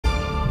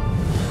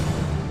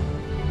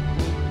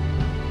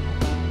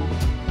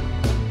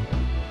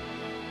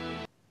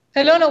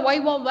Hello and a very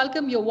warm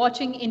welcome. You're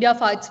watching India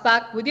Fights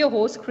Back with your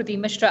host Kriti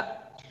Mishra.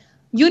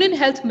 Union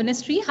Health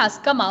Ministry has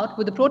come out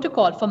with a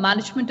protocol for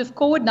management of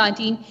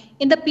COVID-19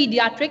 in the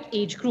pediatric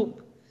age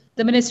group.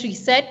 The ministry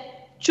said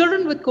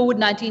children with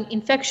COVID-19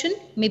 infection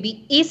may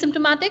be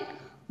asymptomatic,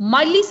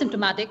 mildly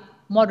symptomatic,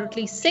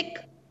 moderately sick,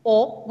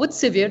 or with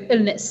severe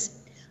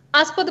illness.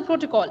 As per the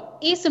protocol,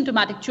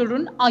 asymptomatic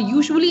children are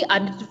usually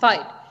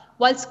identified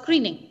while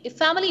screening if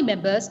family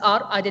members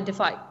are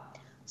identified.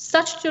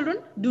 Such children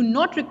do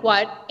not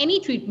require any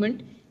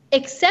treatment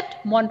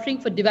except monitoring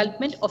for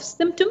development of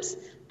symptoms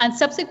and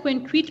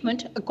subsequent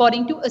treatment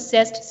according to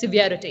assessed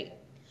severity.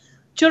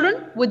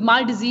 Children with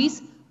mild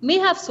disease may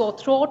have sore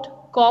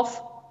throat,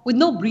 cough with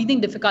no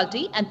breathing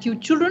difficulty, and few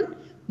children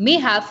may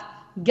have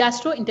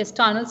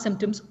gastrointestinal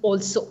symptoms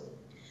also.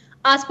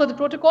 As per the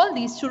protocol,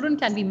 these children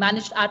can be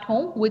managed at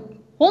home with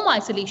home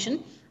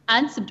isolation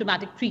and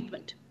symptomatic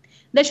treatment.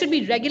 There should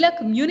be regular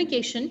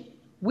communication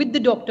with the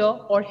doctor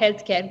or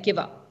healthcare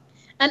giver.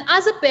 And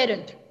as a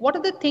parent, what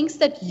are the things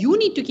that you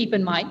need to keep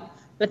in mind?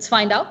 Let's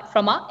find out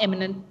from our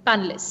eminent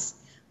panelists.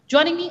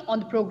 Joining me on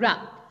the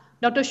program,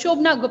 Dr.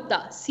 Shobhna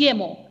Gupta,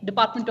 CMO,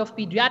 Department of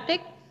Pediatric,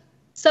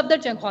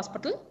 Safdarjung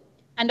Hospital,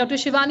 and Dr.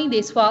 Shivani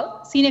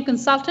Deswal, Senior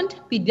Consultant,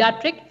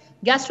 Pediatric,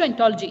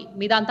 Gastroenterology,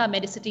 Medanta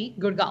Medicity,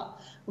 Gurgaon.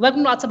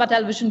 Welcome to Sabha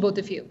Television, both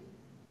of you.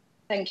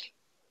 Thank you.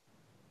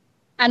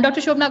 And Dr.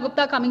 Shobhna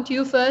Gupta, coming to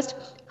you first.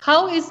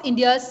 How is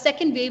India's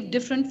second wave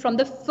different from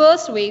the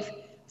first wave,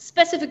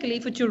 specifically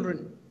for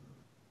children?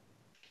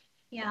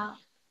 Yeah.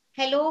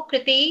 Hello,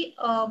 Kriti.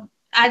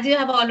 As you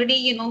have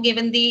already,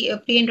 given the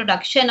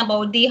pre-introduction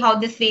about the how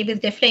this wave is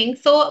differing.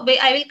 So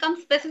I will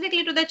come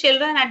specifically to the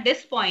children at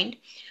this point.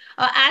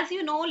 As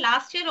you know,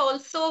 last year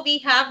also we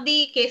have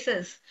the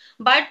cases,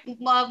 but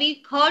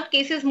we heard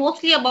cases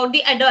mostly about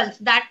the adults,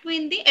 that too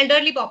in the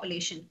elderly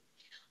population.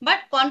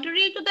 But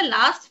contrary to the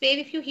last wave,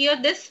 if you hear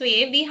this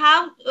wave, we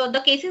have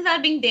the cases are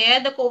being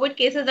there, the COVID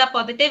cases are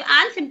positive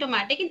and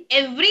symptomatic in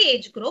every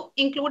age group,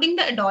 including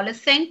the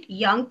adolescent,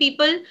 young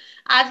people,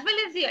 as well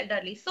as the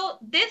elderly. So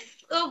this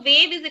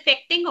wave is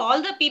affecting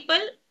all the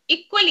people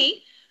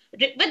equally.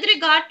 With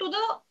regard to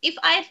if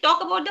I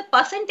talk about the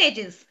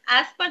percentages,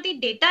 as per the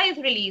data is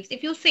released,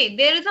 if you say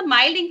there is a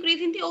mild increase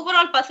in the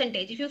overall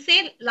percentage, if you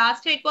say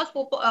last year it was,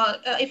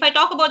 if I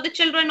talk about the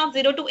children of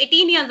 0 to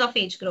 18 years of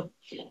age group,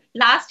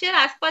 last year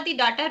as per the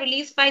data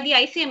released by the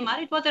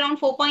ICMR, it was around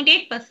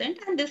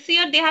 4.8%, and this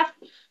year they have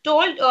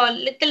told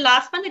little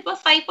last month it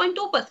was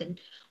 5.2%.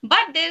 But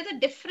there is a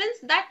difference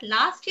that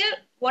last year,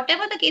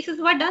 whatever the cases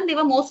were done, they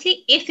were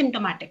mostly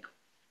asymptomatic.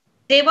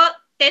 They were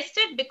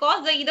tested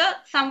because either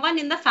someone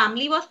in the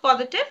family was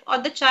positive or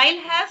the child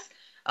has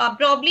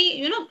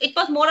probably, it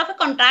was more of a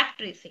contact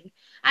tracing.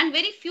 And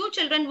very few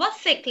children were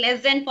sick,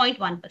 less than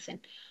 0.1%.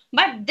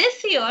 But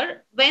this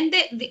year, when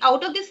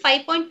out of this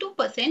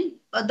 5.2%,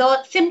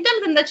 the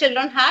symptoms in the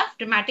children have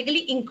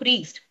dramatically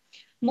increased.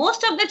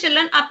 Most of the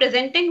children are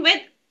presenting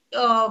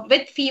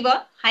with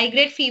fever,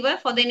 high-grade fever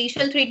for the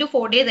initial 3 to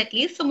 4 days at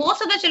least. So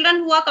most of the children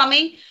who are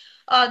coming,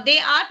 they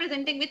are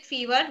presenting with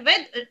fever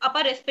with upper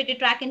respiratory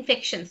tract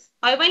infections.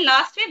 However, in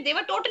last wave, they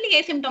were totally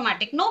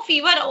asymptomatic, no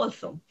fever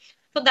also.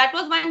 So that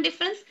was one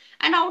difference.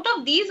 And out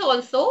of these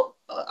also,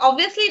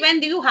 obviously,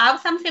 when you have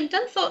some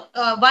symptoms, so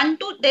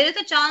there is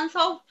a chance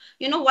of,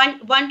 1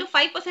 to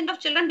 5% of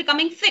children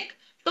becoming sick.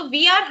 So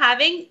we are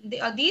having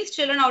these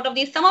children, out of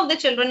these, some of the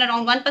children,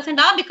 around 1%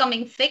 are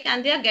becoming sick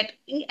and they are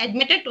getting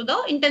admitted to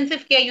the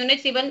intensive care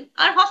units, even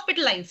are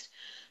hospitalized.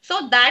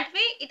 So that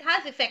way it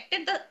has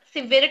affected the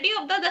severity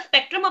of the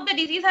spectrum of the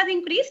disease has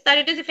increased, that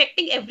it is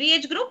affecting every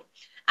age group,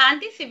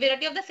 and the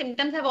severity of the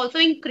symptoms have also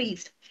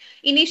increased.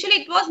 Initially,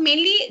 it was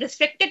mainly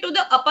restricted to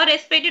the upper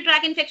respiratory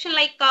tract infection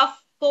like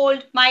cough,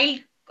 cold,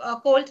 mild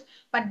colds,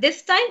 but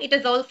this time it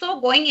is also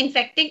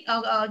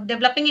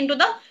developing into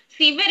the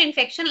severe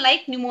infection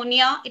like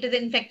pneumonia. It is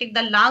infecting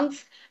the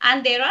lungs,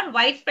 and there are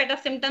widespread of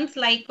symptoms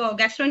like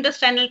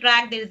gastrointestinal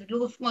tract. There is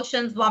loose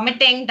motions,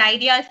 vomiting,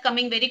 diarrhea is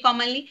coming very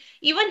commonly,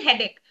 even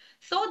headache.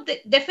 So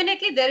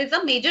definitely there is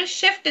a major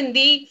shift in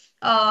the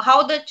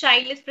how the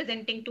child is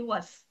presenting to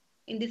us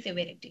in the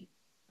severity.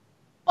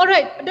 All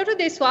right, Dr.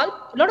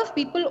 Deswal, a lot of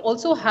people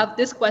also have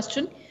this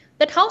question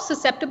that how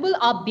susceptible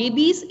are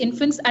babies,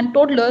 infants and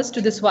toddlers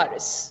to this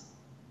virus?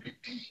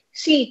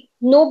 See,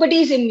 nobody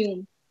is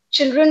immune.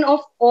 Children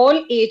of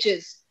all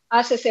ages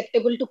are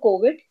susceptible to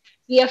COVID.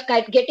 We are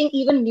getting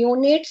even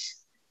neonates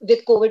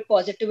with COVID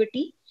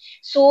positivity.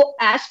 So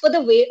as per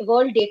the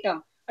world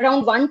data,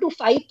 around 1 to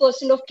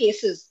 5% of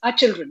cases are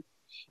children.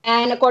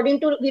 And according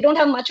to, we don't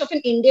have much of an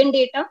Indian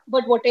data,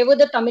 but whatever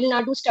the Tamil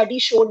Nadu study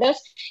showed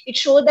us, it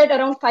showed that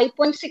around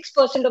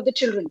 5.6% of the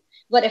children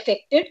were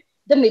affected.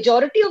 The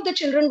majority of the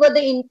children were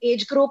the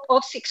age group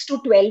of 6 to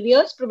 12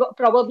 years,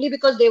 probably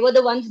because they were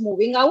the ones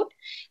moving out.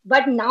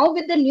 But now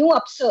with the new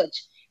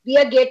upsurge, we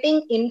are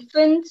getting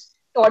infants,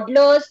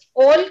 toddlers,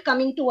 all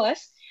coming to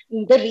us.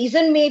 The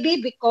reason may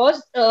be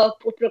because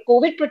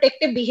COVID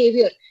protective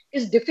behavior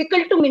is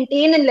difficult to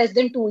maintain in less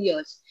than 2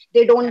 years.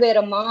 They don't wear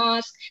a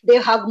mask, they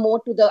hug more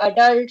to the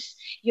adults,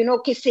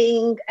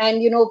 kissing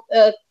and,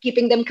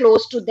 keeping them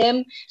close to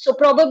them. So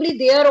probably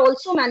they are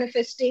also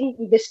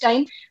manifesting this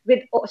time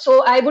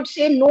so I would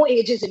say no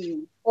age is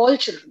immune, all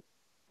children.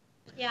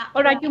 Yeah.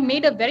 All right, you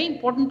made a very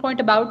important point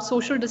about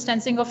social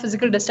distancing or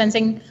physical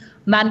distancing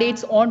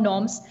mandates or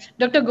norms.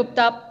 Dr.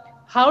 Gupta,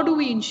 how do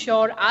we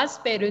ensure as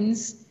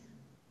parents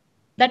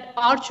that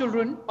our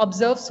children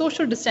observe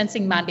social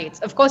distancing mandates?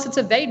 Of course, it's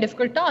a very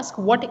difficult task.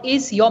 What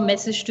is your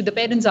message to the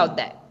parents out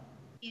there?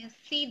 Yes,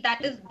 see,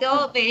 that is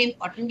the very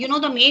important.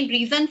 The main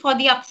reason for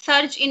the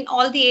upsurge in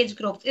all the age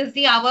groups is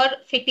the our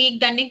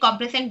fatigued and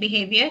incompetent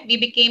behavior. We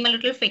became a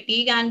little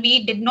fatigued and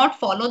we did not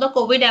follow the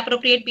COVID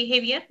appropriate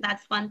behavior.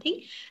 That's one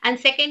thing. And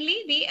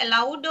secondly, we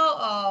allowed,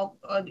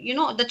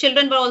 the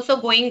children were also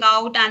going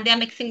out and they are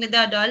mixing with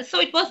the adults.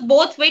 So it was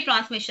both way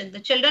transmission. The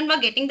children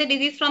were getting the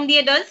disease from the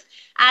adults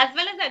as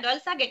well as the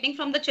adults are getting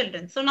from the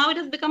children. So now it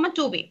has become a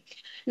two-way.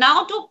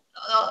 Now,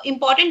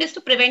 important is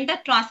to prevent the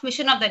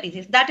transmission of the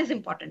disease. That is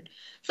important.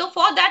 So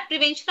for that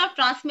prevention of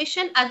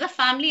transmission, as a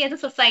family, as a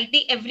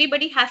society,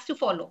 everybody has to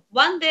follow.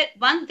 Once there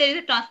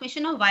is a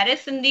transmission of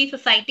virus in the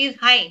society is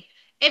high,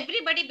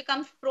 everybody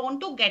becomes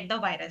prone to get the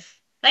virus,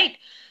 right?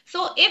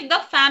 So if the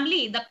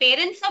family, the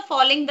parents are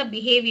following the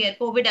behavior,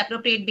 COVID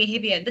appropriate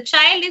behavior, the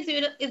child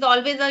is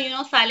always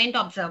a silent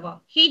observer.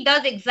 He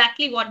does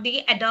exactly what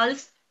the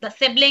adults, the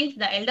siblings,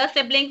 the elder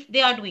siblings,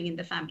 they are doing in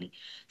the family.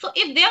 So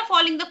if they are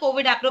following the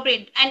COVID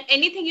appropriate and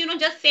anything,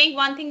 just saying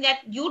one thing that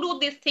you do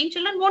this thing,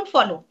 children won't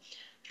follow.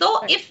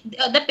 So if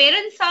the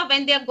parents are,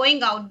 when they are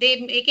going out, they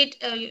make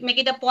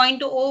it a point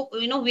to,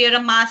 wear a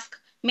mask,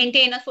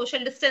 maintain a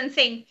social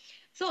distancing.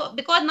 So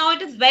because now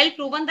it is well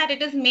proven that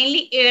it is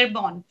mainly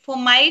airborne. For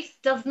mice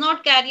does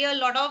not carry a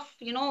lot of,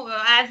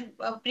 as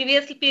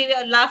previously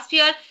last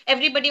year,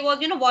 everybody was,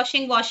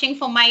 washing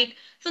for mite.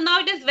 So now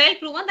it is well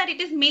proven that it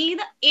is mainly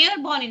the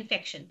airborne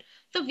infection.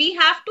 So we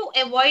have to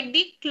avoid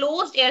the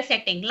closed air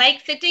setting,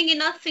 like sitting in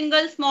a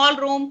single small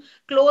room,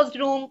 closed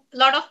room,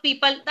 lot of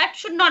people. That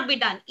should not be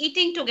done.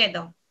 Eating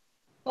together.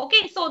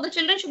 Okay, so the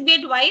children should be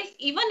advised,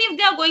 even if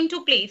they are going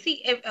to play.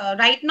 See,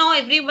 right now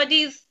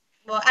everybody is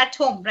at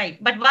home, right?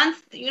 But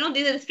once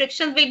these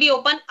restrictions will be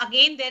open,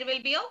 again there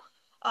will be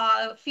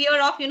a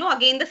fear of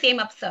again the same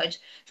upsurge.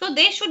 So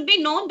they should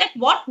be known that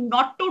what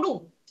not to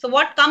do. So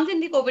what comes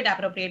in the COVID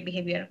appropriate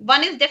behavior?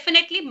 One is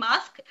definitely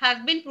mask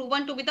has been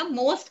proven to be the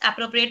most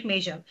appropriate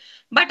measure.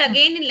 But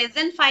again, in less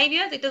than 5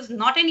 years, it is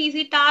not an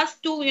easy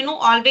task to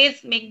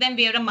always make them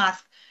wear a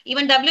mask.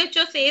 Even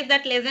WHO says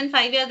that less than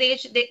 5 years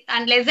age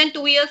and less than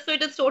 2 years, so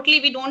it is totally,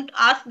 we don't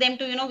ask them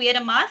to wear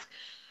a mask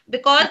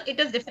because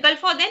it is difficult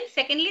for them.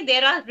 Secondly,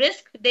 there are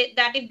risks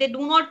that if they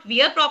do not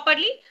wear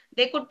properly,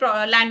 they could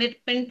land it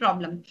in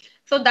problem.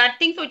 So that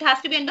thing, so it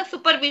has to be under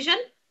supervision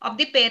of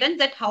the parents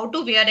that how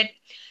to wear it.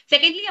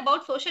 Secondly,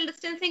 about social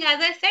distancing,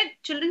 as I said,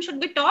 children should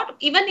be taught,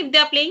 even if they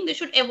are playing, they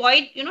should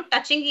avoid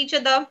touching each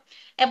other,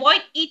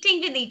 avoid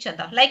eating with each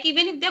other, like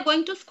even if they're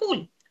going to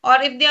school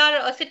or if they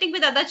are sitting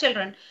with other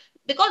children,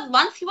 because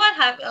once you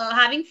are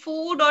having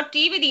food or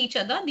tea with each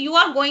other, you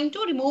are going to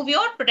remove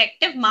your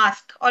protective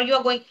mask or you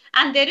are going,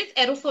 and there is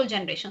aerosol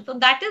generation. So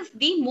that is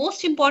the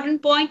most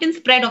important point in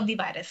spread of the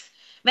virus.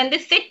 When they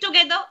sit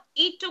together,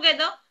 eat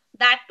together,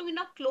 that too in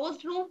a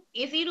closed room,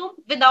 AC room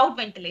without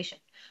ventilation.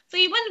 So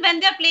even when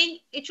they are playing,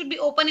 it should be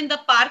open in the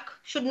park,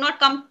 should not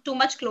come too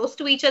much close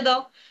to each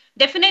other.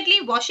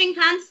 Definitely washing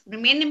hands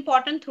remain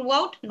important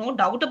throughout, no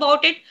doubt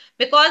about it,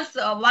 because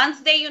once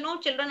they,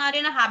 children are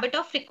in a habit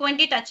of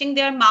frequently touching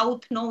their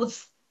mouth,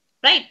 nose,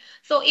 right?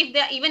 So if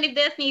they're, even if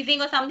they're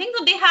sneezing or something,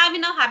 so they have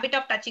in a habit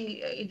of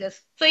touching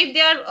this. So if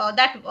they are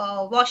that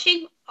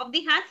washing of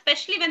the hands,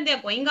 especially when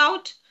they're going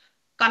out,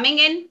 coming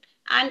in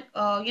and,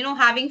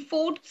 having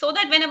food, so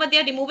that whenever they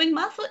are removing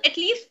mask, so at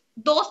least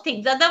those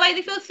things. Otherwise,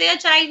 if you say a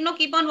child,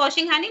 keep on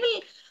washing hand,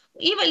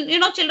 he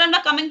will, children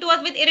were coming to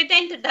us with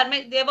irritant.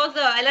 There was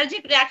an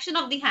allergic reaction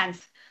of the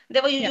hands. They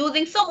were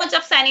using so much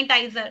of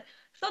sanitizer.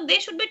 So they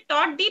should be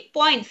taught the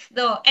points,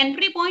 the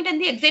entry point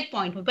and the exit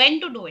point, when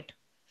to do it.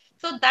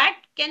 So that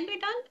can be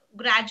done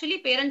gradually.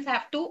 Parents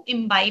have to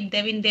imbibe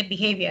them in their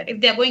behavior. If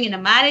they're going in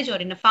a marriage or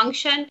in a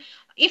function,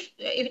 if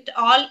it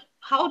all,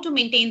 how to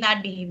maintain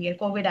that behavior,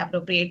 COVID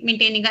appropriate,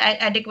 maintaining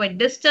adequate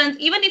distance,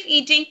 even if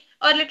eating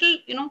a little,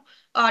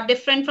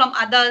 different from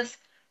others,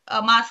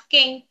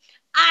 masking.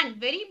 And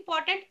very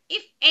important,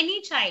 if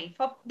any child,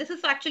 for this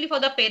is actually for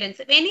the parents,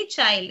 if any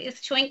child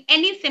is showing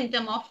any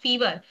symptom of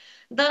fever,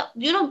 the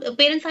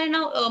parents are in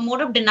a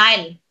mode of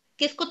denial.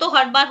 किसको तो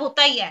हर बार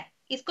होता ही है,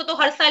 इसको तो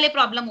हर साल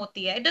problem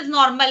होती है. It is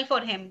normal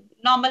for him,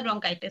 normal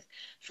bronchitis.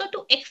 So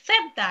to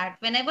accept that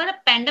whenever a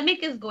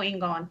pandemic is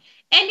going on,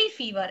 any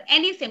fever,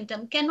 any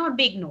symptom cannot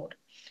be ignored.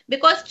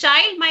 because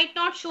child might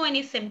not show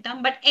any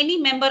symptom, but any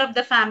member of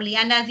the family.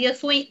 And as you're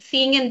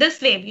seeing in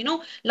this wave,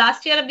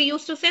 last year we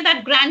used to say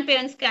that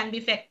grandparents can be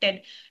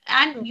affected.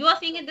 And you are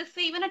seeing in this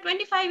way, even a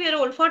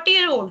 25-year-old,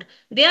 40-year-old,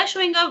 they are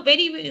showing a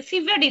very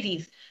severe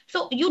disease.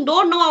 So you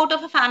don't know out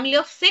of a family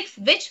of 6,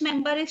 which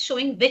member is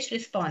showing which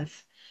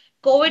response.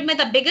 COVID, mein,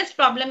 the biggest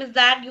problem is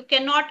that you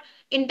cannot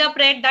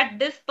interpret that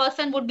this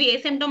person would be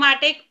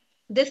asymptomatic,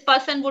 this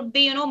person would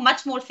be,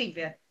 much more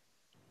severe.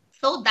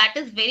 So that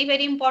is very,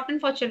 very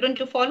important for children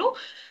to follow,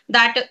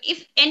 that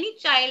if any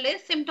child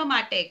is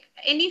symptomatic,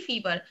 any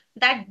fever,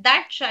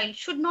 that child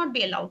should not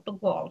be allowed to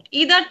go out.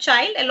 Either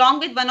child along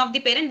with one of the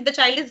parents, if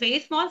the child is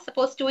very small,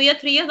 suppose 2 years,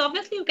 3 years,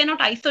 obviously you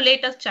cannot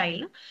isolate a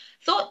child.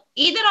 So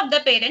either of the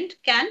parent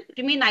can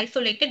remain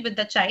isolated with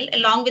the child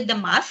along with the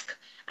mask,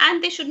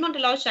 and they should not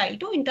allow child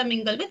to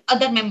intermingle with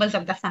other members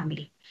of the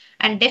family.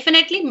 And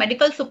definitely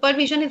medical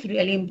supervision is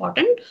really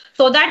important,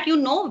 so that you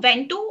know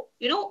when to,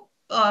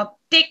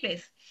 take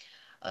place.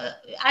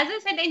 As I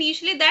said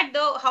initially, that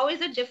how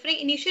is it differing?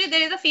 Initially,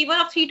 there is a fever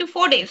of 3 to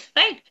 4 days,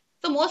 right?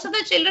 So most of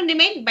the children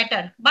remain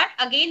better. But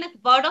again, a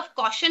word of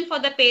caution for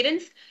the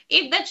parents: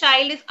 if the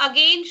child is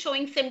again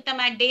showing symptom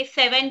at day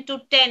 7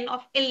 to 10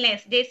 of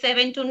illness, day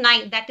 7 to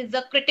 9, that is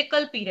the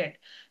critical period.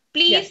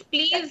 Please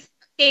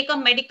take a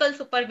medical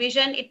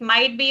supervision. It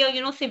might be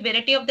a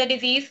severity of the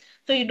disease,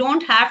 so you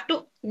don't have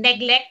to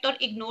neglect or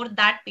ignore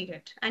that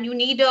period, and you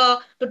need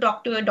to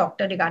talk to a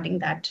doctor regarding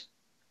that.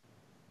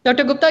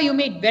 Dr. Gupta, you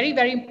made very,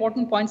 very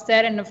important points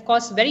there, and of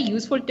course, very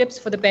useful tips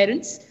for the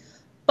parents.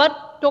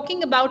 But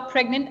talking about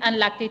pregnant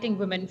and lactating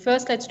women,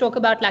 first let's talk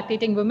about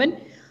lactating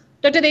women.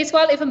 Dr.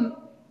 Deswal, if a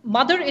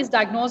mother is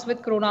diagnosed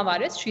with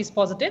coronavirus, she's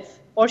positive,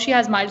 or she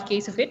has mild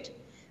case of it,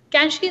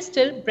 can she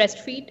still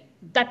breastfeed?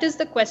 That is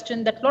the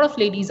question that a lot of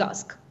ladies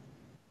ask.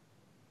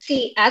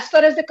 See, as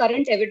far as the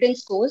current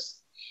evidence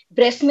goes,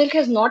 breast milk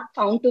has not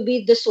found to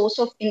be the source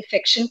of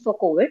infection for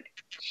COVID.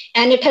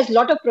 And it has a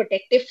lot of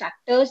protective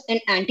factors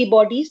and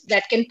antibodies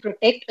that can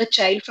protect a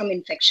child from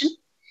infection.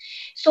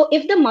 So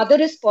if the mother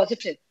is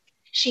positive,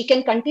 she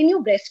can continue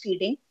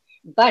breastfeeding,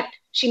 but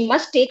she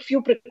must take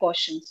few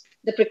precautions.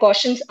 The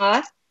precautions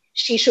are: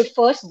 she should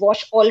first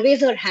wash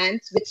always her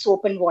hands with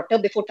soap and water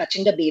before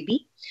touching the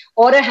baby,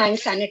 or a hand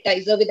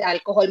sanitizer with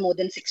alcohol more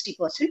than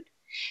 60%.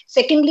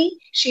 Secondly,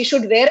 she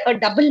should wear a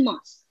double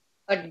mask.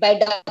 By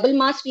double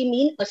mask, we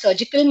mean a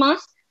surgical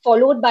mask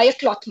followed by a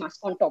cloth mask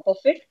on top of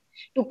it,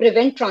 to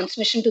prevent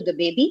transmission to the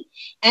baby.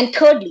 And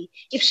thirdly,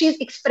 if she is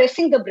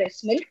expressing the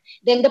breast milk,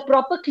 then the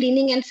proper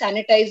cleaning and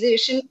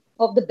sanitization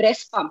of the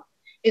breast pump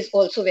is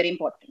also very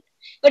important.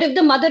 But if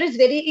the mother is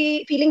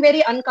feeling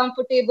very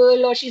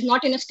uncomfortable, or she's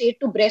not in a state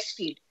to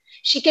breastfeed,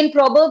 she can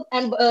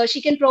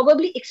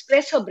probably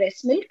express her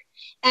breast milk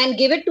and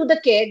give it to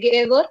the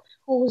caregiver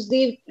who's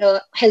the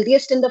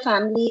healthiest in the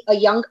family, a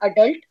young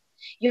adult,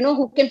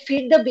 who can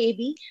feed the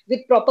baby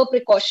with proper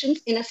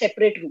precautions in a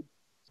separate room.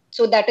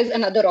 So that is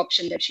another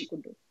option that she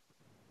could do.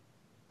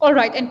 All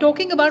right. And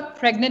talking about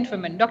pregnant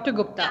women, Dr.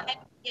 Gupta.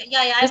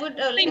 Yeah. I would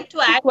like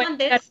to add on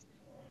this.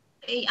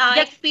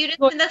 Experience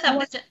in the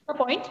Safdarjung.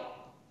 Point?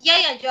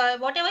 Yeah.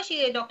 Whatever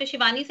Dr.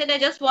 Shivani said, I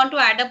just want to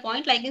add a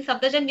point. Like in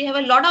Safdarjung, we have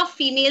a lot of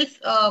females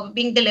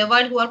being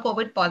delivered who are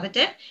COVID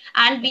positive,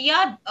 and we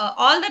are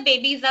all the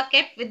babies are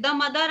kept with the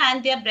mother,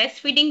 and they are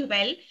breastfeeding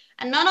well.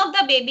 And none of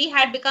the baby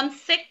had become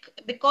sick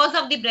because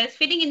of the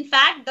breastfeeding. In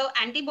fact, the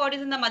antibodies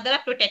in the mother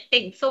are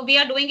protecting. So we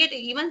are doing it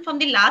even from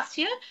the last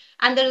year,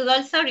 and the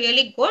results are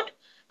really good.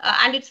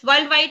 And it's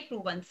worldwide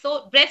proven.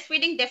 So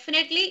breastfeeding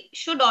definitely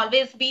should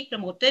always be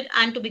promoted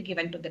and to be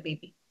given to the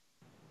baby.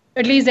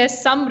 At least there's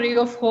some ray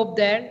of hope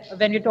there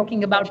when you're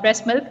talking about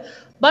breast milk.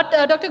 But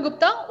Dr.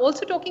 Gupta,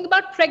 also talking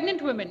about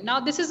pregnant women. Now,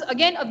 this is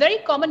again a very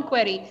common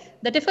query,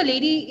 that if a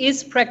lady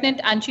is pregnant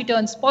and she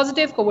turns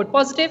positive, COVID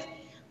positive,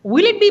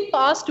 will it be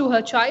passed to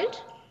her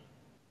child?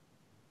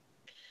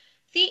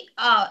 See,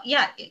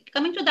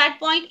 coming to that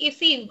point,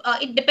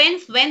 it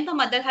depends when the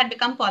mother had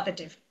become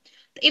positive.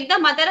 If the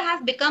mother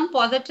has become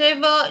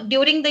positive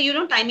during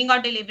the timing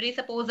of delivery,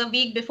 suppose a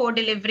week before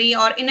delivery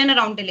or in and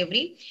around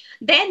delivery,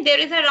 then there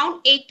is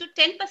around 8 to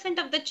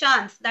 10% of the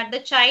chance that the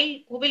child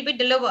who will be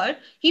delivered,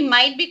 he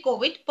might be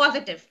COVID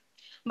positive.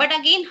 But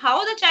again,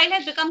 how the child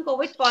has become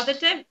COVID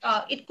positive,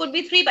 it could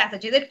be 3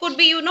 passages. It could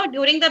be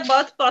during the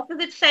birth process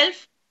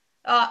itself.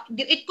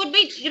 It could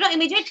be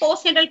immediate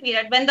postnatal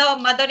period when the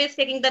mother is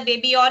taking the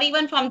baby, or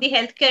even from the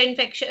healthcare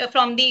infection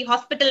from the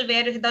hospital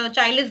where the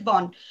child is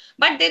born.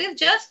 But there is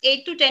just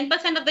 8 to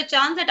 10% of the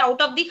chance that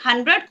out of the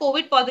 100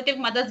 COVID positive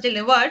mothers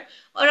delivered,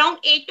 around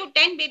 8 to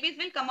 10 babies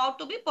will come out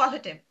to be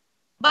positive.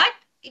 But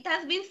it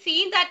has been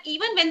seen that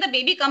even when the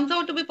baby comes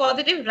out to be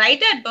positive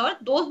right at birth,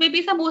 those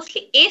babies are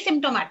mostly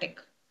asymptomatic.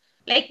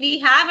 Like we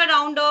have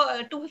around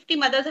 250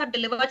 mothers have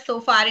delivered so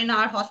far in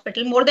our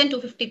hospital, more than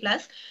 250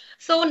 plus.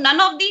 So none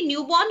of the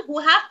newborn who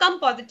have come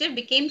positive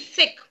became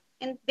sick,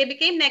 and they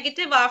became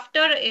negative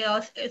after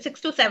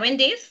 6 to 7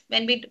 days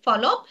when we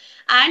follow.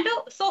 And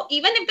so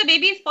even if the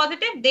baby is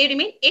positive, they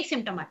remain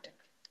asymptomatic.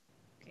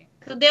 Okay.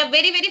 So there are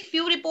very, very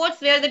few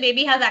reports where the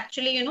baby has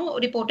actually,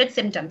 reported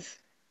symptoms.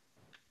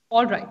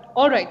 All right,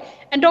 all right.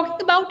 And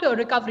talking about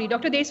recovery,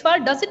 Dr.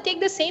 Deswal, does it take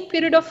the same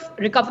period of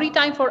recovery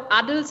time for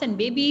adults and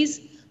babies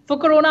for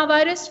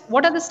coronavirus?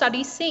 What are the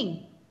studies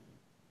saying?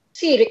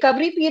 See,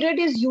 recovery period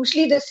is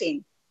usually the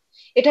same.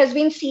 It has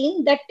been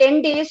seen that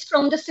 10 days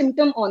from the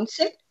symptom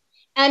onset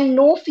and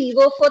no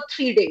fever for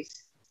 3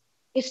 days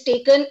is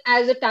taken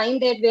as a time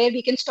that where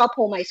we can stop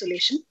home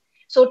isolation.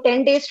 So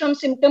 10 days from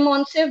symptom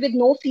onset with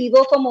no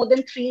fever for more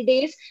than 3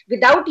 days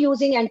without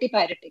using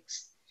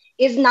antipyretics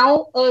is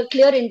now a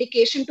clear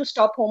indication to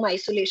stop home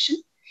isolation.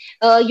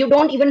 You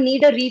don't even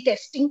need a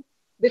retesting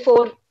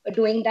before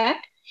doing that.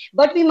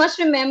 But we must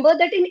remember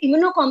that in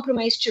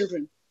immunocompromised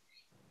children,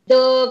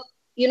 the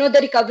the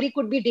recovery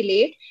could be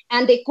delayed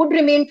and they could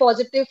remain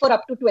positive for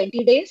up to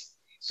 20 days.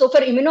 So for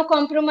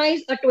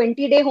immunocompromised, a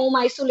 20-day home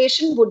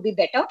isolation would be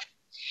better.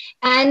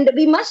 And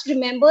we must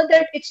remember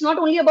that it's not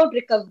only about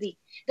recovery.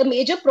 The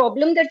major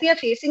problem that we are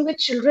facing with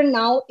children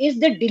now is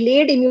the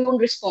delayed immune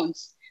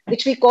response,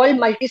 which we call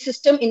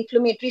multisystem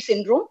inflammatory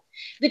syndrome,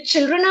 which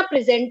children are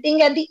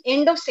presenting at the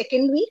end of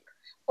second week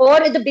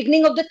or at the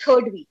beginning of the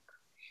third week.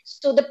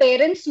 So the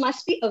parents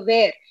must be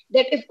aware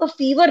that if a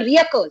fever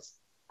reoccurs,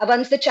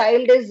 once the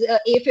child is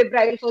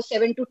afebrile for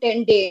 7 to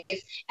 10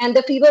 days and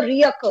the fever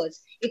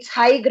reoccurs, it's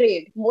high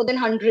grade, more than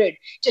 100.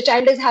 The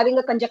child is having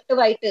a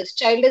conjunctivitis,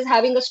 child is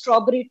having a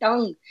strawberry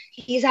tongue,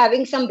 he's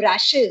having some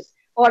rashes,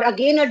 or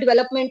again a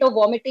development of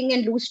vomiting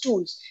and loose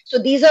stools. So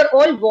these are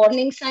all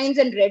warning signs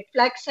and red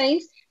flag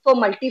signs for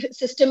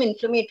multi-system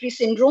inflammatory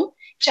syndrome.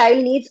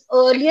 Child needs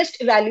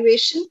earliest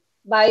evaluation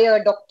by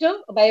a doctor,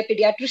 by a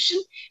pediatrician,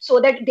 so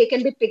that they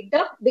can be picked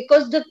up,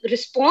 because the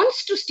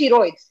response to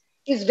steroids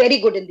is very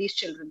good in these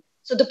children.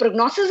 So the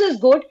prognosis is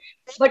good,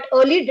 but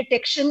early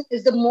detection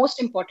is the most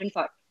important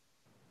part.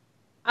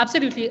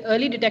 Absolutely.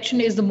 Early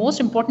detection is the most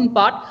important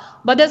part.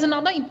 But there's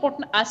another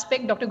important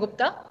aspect, Dr.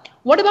 Gupta.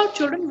 What about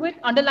children with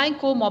underlying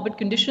comorbid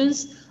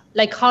conditions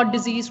like heart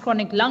disease,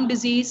 chronic lung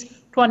disease,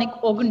 chronic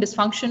organ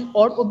dysfunction,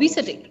 or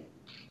obesity?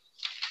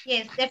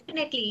 Yes,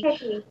 definitely.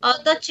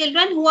 The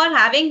children who are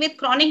having with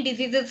chronic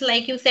diseases,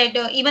 like you said,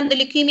 even the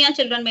leukemia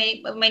children,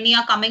 many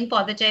are coming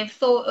positive.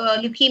 So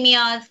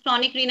leukemias,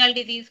 chronic renal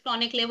disease,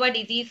 chronic liver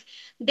disease,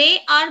 they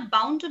are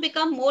bound to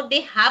become more,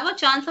 they have a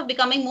chance of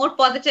becoming more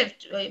positive.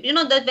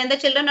 That when the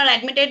children are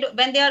admitted,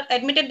 when they are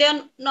admitted, they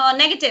are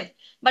negative.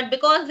 But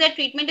because their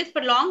treatment is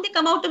prolonged, they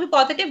come out to be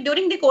positive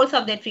during the course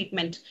of their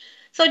treatment.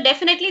 So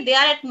definitely they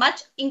are at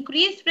much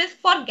increased risk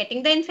for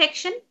getting the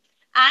infection,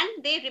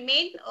 and they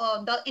remain,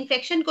 the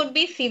infection could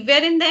be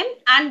severe in them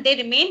and they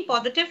remain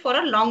positive for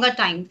a longer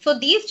time. So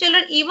these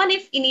children, even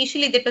if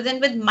initially they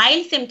present with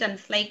mild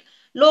symptoms like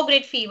low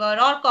grade fever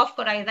or cough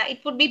coryza,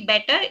 it would be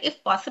better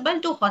if possible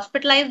to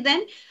hospitalize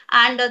them,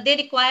 and they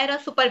require a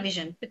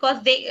supervision, because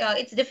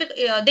it's difficult,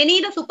 they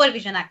need a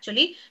supervision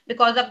actually,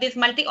 because of this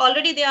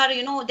already they are,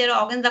 their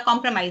organs are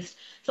compromised,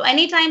 so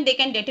anytime they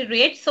can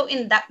deteriorate. So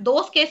in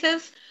those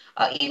cases,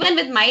 even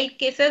with mild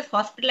cases,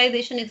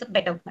 hospitalization is a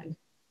better plan.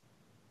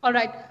 All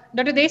right.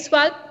 Dr.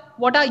 Deswal,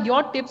 what are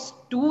your tips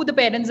to the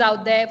parents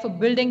out there for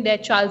building their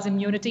child's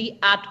immunity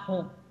at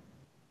home?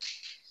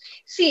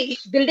 See,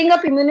 building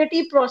up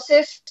immunity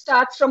process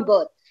starts from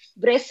birth.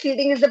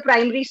 Breastfeeding is the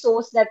primary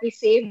source that we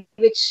say,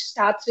 which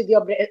starts with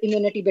your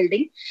immunity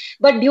building.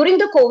 But during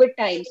the COVID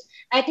times,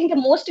 I think the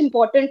most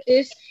important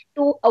is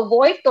to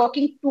avoid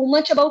talking too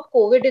much about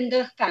COVID in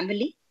the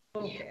family.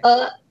 Okay.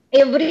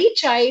 Every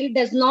child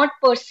does not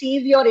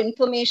perceive your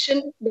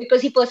information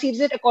because he perceives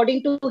it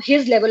according to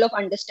his level of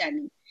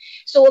understanding.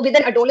 So with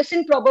an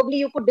adolescent, probably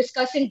you could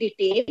discuss in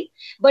detail,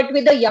 but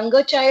with a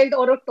younger child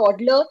or a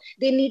toddler,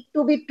 they need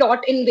to be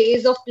taught in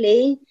ways of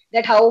playing,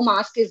 that how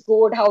mask is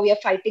good, how we are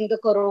fighting the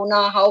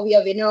corona, how we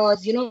are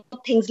winners,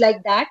 things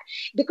like that.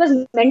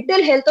 Because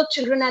mental health of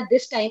children at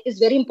this time is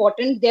very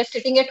important. They're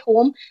sitting at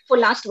home for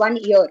last 1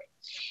 year.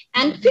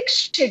 And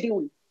fixed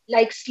schedule,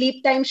 like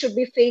sleep time should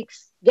be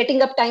fixed.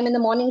 Getting up time in the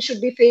morning should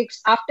be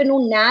fixed.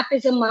 Afternoon nap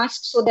is a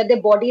must so that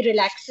their body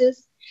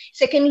relaxes.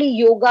 Secondly,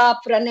 yoga,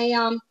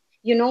 pranayam,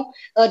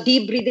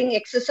 deep breathing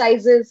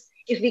exercises.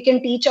 If we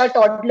can teach our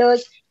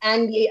toddlers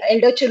and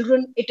elder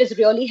children, it is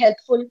really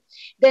helpful.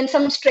 Then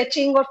some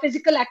stretching or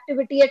physical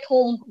activity at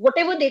home,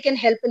 whatever they can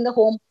help in the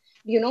home,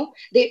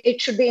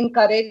 it should be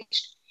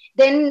encouraged.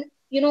 Then,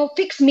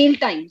 fix meal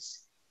times.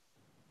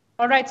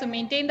 All right, so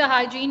maintain the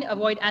hygiene,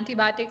 avoid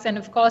antibiotics, and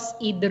of course,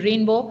 eat the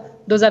rainbow.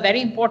 Those are very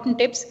important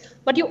tips.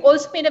 But you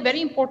also made a very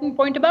important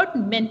point about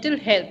mental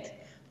health.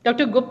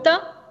 Dr.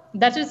 Gupta,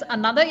 that is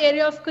another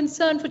area of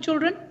concern for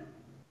children?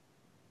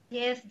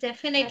 Yes,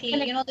 definitely.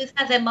 This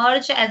has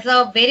emerged as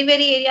a very,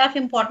 very area of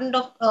important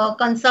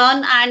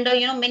concern. And,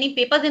 many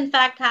papers, in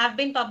fact, have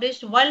been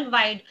published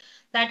worldwide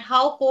that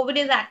how COVID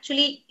is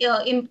actually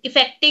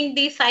affecting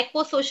the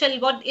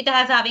psychosocial, what it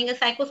has having a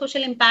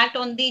psychosocial impact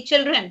on the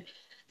children.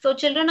 So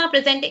children are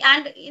presenting,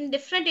 and in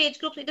different age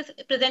groups, it is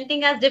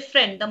presenting as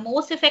different. The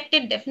most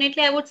affected,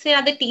 definitely, I would say,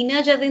 are the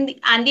teenagers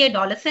and the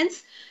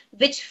adolescents,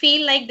 which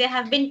feel like they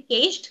have been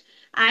caged.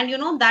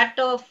 and that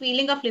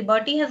feeling of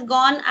liberty has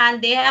gone,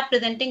 and they are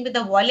presenting with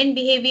the violent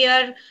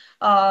behavior,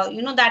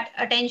 that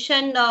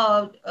attention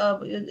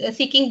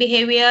seeking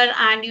behavior,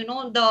 and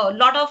the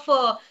lot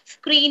of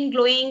screen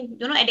glowing,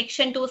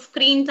 addiction to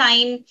screen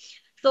time.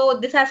 So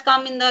this has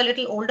come in the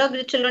little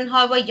older children.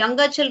 However,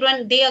 younger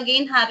children, they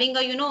again having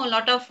a a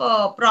lot of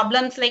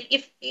problems. Like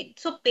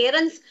so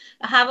parents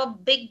have a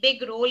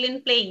big role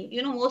in playing.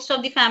 Most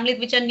of the families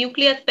which are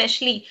nuclear,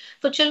 especially,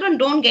 so children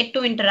don't get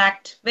to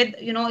interact with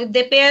if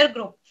they pair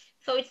group.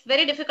 So it's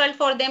very difficult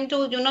for them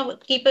to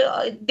keep.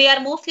 They are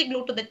mostly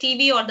glued to the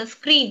TV or the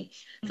screen.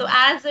 So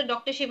as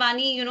Dr.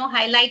 Shivani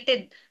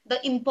highlighted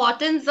the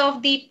importance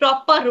of the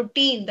proper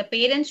routine, the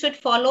parents should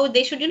follow.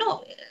 They should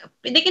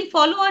they can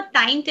follow a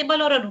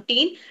timetable or a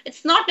routine.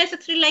 It's not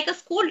necessarily like a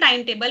school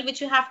timetable which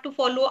you have to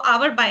follow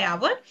hour by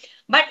hour,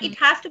 but it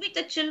has to be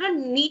the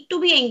children need to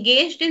be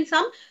engaged in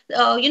some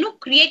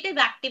creative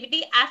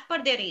activity as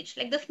per their age,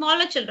 like the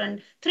smaller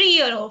children, 3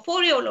 year old,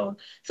 4 year old.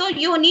 So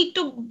you need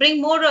to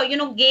bring more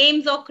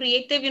games or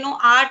creative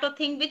art or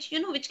thing which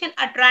which can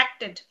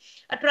attract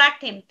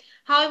him.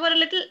 However, a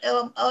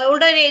little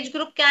older age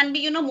group can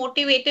be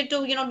motivated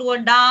to do a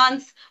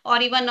dance, or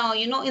even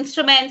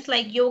instruments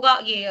like yoga,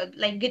 yeah,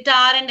 like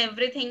guitar and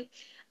everything.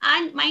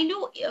 And mind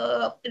you,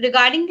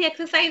 regarding the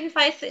exercise, if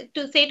I say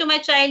to my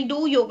child,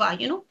 do yoga,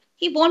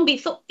 he won't be.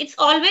 So it's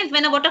always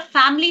when what a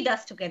family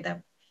does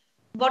together,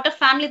 what a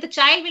family, the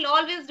child will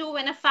always do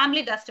when a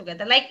family does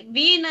together. Like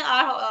we in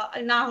our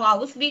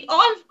house, we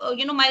all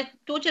my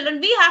two children,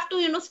 we have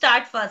to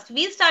start first.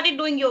 We started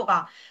doing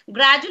yoga.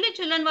 Gradually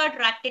children were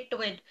attracted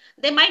to it.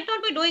 They might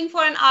not be doing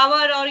for an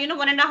hour or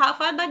 1.5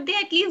 hours, but they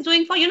at least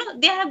doing for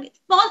they have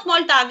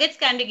small targets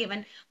can be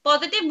given,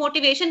 positive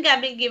motivation can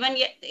be given.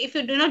 If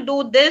you do not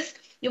do this,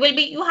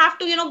 you have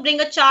to bring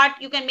a chart.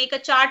 You can make a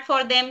chart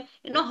for them,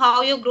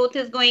 how your growth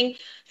is going.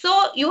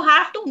 So you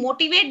have to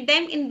motivate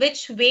them in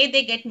which way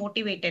they get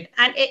motivated.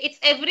 And it's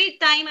every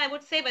time, I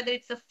would say, whether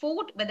it's a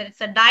food, whether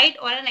it's a diet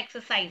or an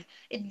exercise,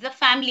 it's the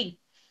family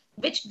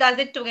which does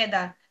it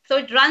together. So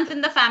it runs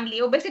in the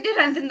family. Obesity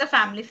runs in the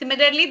family.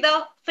 Similarly,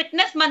 the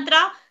fitness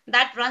mantra,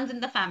 that runs in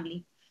the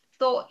family.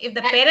 So if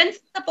the parents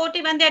are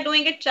supportive and they're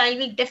doing it, child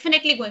will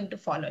definitely going to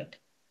follow it.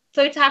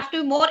 So it has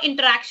to be more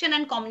interaction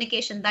and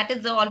communication. That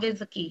is always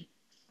the key.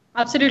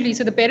 Absolutely.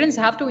 So the parents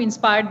have to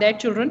inspire their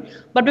children.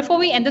 But before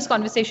we end this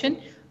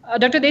conversation,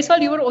 Dr.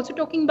 Deswal, you were also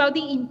talking about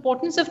the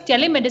importance of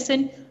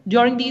telemedicine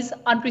during these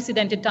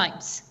unprecedented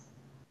times.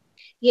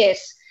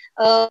 Yes,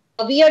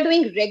 we are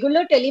doing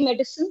regular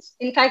telemedicines.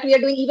 In fact, we are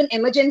doing even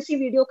emergency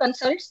video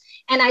consults.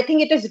 And I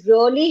think it is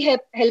really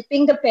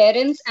helping the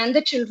parents and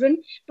the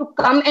children to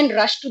come and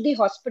rush to the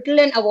hospital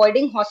and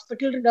avoiding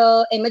hospital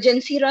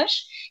emergency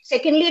rush.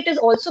 Secondly, it is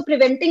also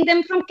preventing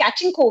them from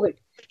catching COVID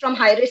from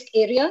high risk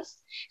areas.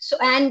 So,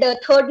 and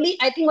thirdly,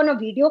 I think on a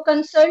video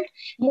consult,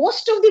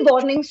 most of the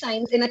warning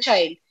signs in a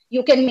child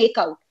you can make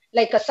out,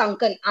 like a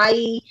sunken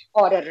eye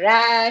or a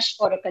rash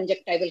or a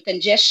conjunctival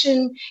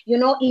congestion.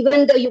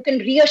 Even though you can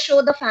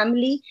reassure the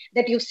family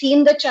that you've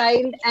seen the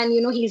child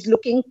and he's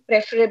looking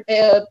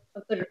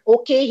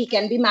okay, he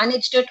can be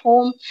managed at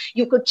home.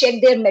 You could check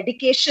their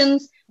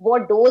medications,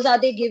 what dose are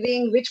they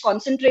giving, which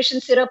concentration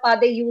syrup are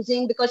they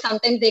using, because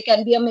sometimes there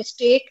can be a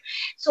mistake.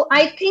 So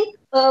I think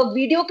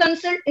video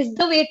consult is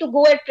the way to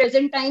go at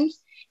present times.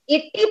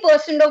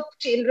 80% of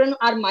children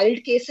are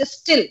mild cases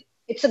still.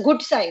 It's a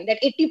good sign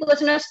that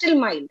 80% are still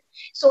mild.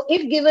 So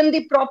if given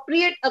the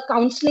appropriate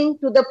counseling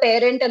to the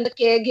parent and the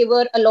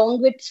caregiver,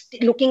 along with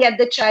looking at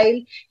the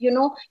child,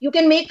 you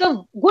can make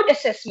a good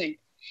assessment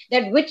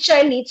that which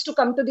child needs to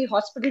come to the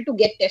hospital to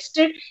get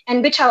tested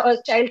and which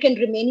child can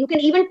remain. You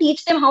can even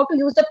teach them how to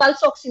use the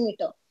pulse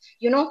oximeter,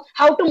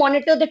 how to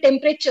monitor the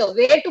temperature,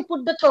 where to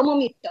put the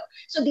thermometer.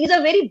 So these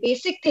are very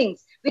basic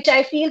things which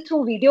I feel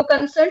through video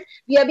consult,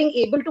 we are being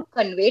able to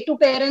convey to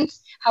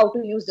parents how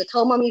to use the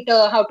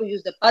thermometer, how to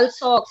use the pulse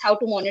ox, how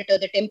to monitor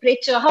the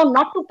temperature, how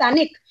not to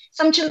panic.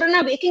 Some children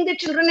are waking their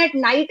children at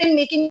night and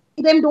making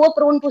them do a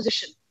prone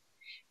position.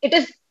 It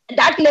is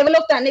that level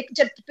of panic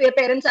that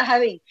parents are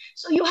having.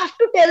 So you have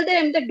to tell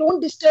them that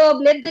don't disturb,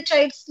 let the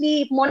child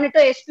sleep, monitor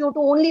SpO2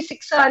 only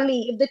 6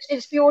 hourly. If the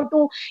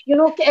SpO2,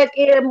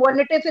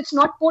 monitor if it's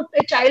not put,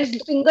 a child's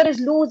finger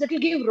is loose, it will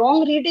give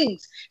wrong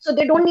readings. So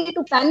they don't need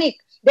to panic.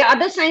 There are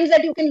other signs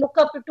that you can look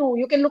up to.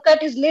 You can look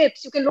at his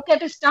lips, you can look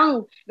at his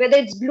tongue, whether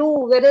it's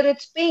blue, whether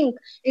it's pink.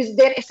 Is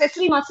there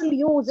accessory muscle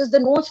used? Is the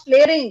nose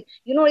flaring?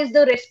 Is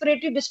the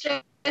respiratory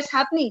distress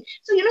happening?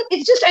 So,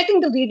 it's just, I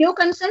think the video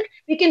consult,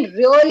 we can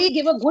really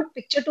give a good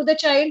picture to the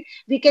child.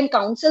 We can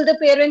counsel the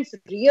parents,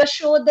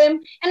 reassure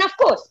them, and of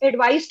course,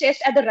 advise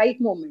test at the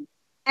right moment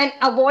and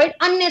avoid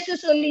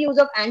unnecessarily use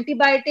of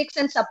antibiotics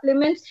and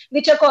supplements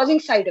which are causing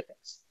side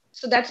effects.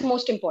 So that's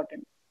most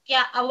important.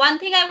 Yeah, one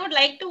thing I would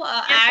like to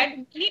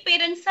add, many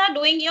parents are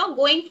doing,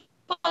 going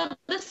for for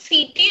the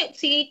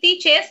CT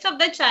chest of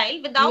the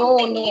child without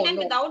the need and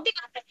without the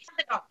consent of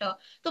the doctor.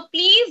 So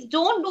please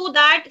don't do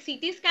that.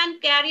 CT scan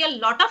carry a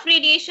lot of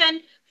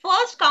radiation.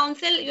 First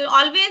counsel, you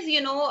always,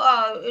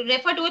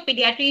 refer to a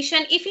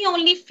pediatrician. If he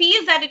only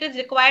feels that it is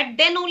required,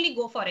 then only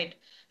go for it.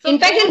 So in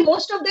fact, in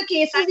most of the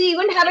cases, we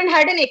even haven't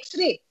had an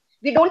X-ray.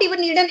 We don't even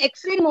need an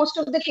X-ray in most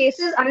of the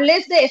cases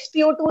unless the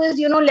SpO2 is,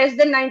 less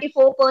than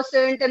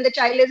 94% and the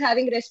child is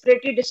having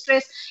respiratory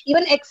distress.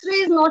 Even X-ray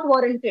is not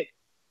warranted.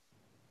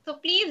 So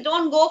please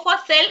don't go for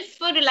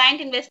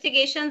self-reliant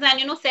investigations and,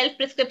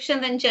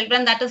 self-prescriptions in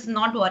children. That is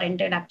not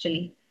warranted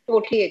actually.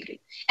 Totally agree.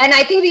 And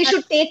I think we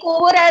should take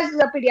over as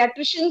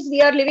pediatricians.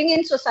 We are living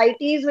in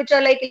societies which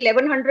are like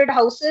 1100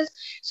 houses.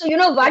 So,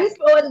 there are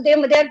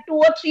 2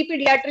 or 3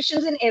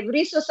 pediatricians in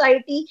every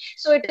society.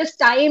 So it is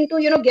time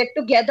to, get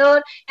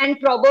together, and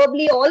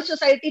probably all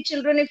society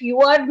children, if you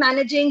are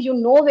managing,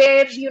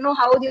 where,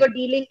 how you are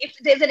dealing. If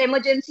there's an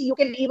emergency, you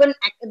can even,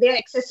 they're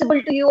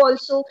accessible to you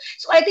also.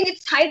 So I think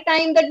it's high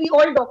time that we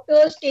all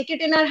doctors take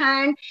it in our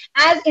hand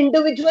as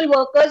individual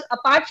workers,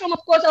 apart from, of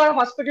course, our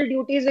hospital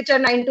duties, which are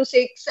 9 to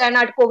 6. And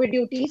our COVID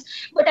duties.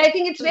 But I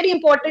think it's very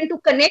important to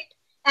connect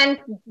and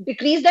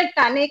decrease that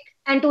panic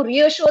and to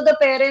reassure the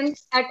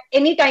parents at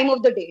any time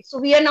of the day. So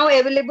we are now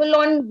available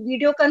on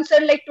video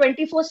consult like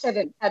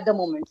 24/7 at the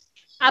moment.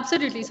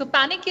 Absolutely. So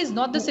panic is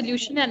not the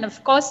solution. And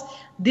of course,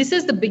 this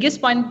is the biggest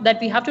point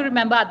that we have to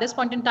remember at this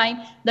point in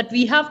time, that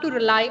we have to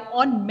rely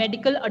on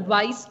medical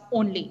advice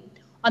only.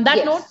 On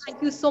that note,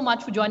 thank you so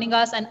much for joining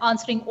us and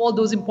answering all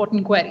those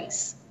important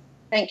queries.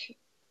 Thank you.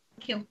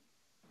 Thank you.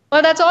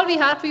 Well, that's all we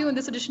have for you in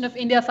this edition of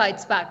India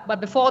Fights Back. But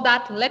before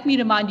that, let me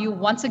remind you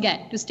once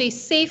again to stay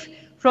safe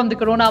from the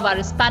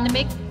coronavirus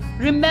pandemic.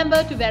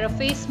 Remember to wear a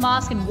face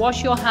mask and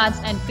wash your hands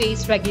and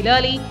face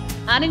regularly,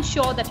 and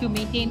ensure that you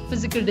maintain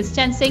physical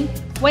distancing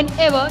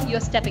whenever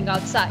you're stepping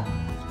outside.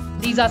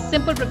 These are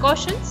simple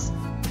precautions,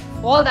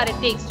 all that it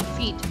takes to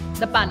defeat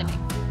the pandemic.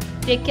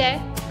 Take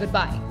care.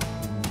 Goodbye.